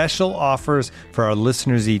have special offers for our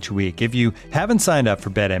listeners each week. If you haven't signed up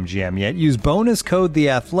for BetMGM yet, use bonus code The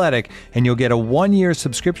Athletic, and you'll get a 1-year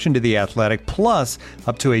subscription to The Athletic, plus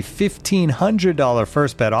up to a $1,500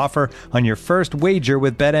 first bet offer on your first wager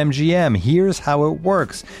with BetMGM. Here's how it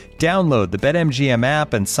works. Download the BetMGM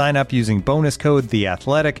app and sign up using bonus code The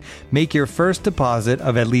Athletic. Make your first deposit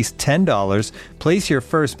of at least $10. Place your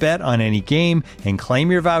first bet on any game and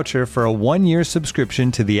claim your voucher for a 1-year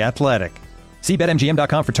subscription to The Athletic. See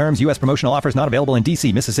BetMGM.com for terms. U.S. promotional offers not available in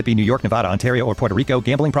D.C., Mississippi, New York, Nevada, Ontario, or Puerto Rico.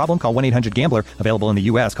 Gambling problem? Call 1-800-GAMBLER. Available in the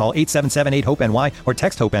U.S. Call 877-8-HOPE-NY or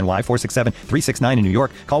text HOPE-NY 467-369 in New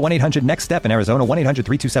York. Call 1-800-NEXT-STEP in Arizona.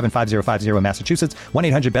 1-800-327-5050 in Massachusetts.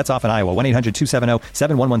 1-800-BETS-OFF in Iowa.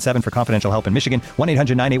 1-800-270-7117 for confidential help in Michigan.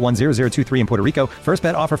 1-800-981-0023 in Puerto Rico. First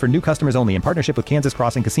bet offer for new customers only in partnership with Kansas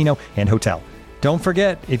Crossing Casino and Hotel. Don't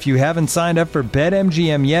forget, if you haven't signed up for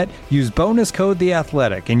BetMGM yet, use bonus code The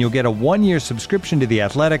Athletic, and you'll get a 1-year subscription to The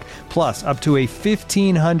Athletic, plus up to a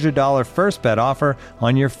 $1,500 first bet offer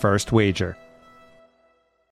on your first wager.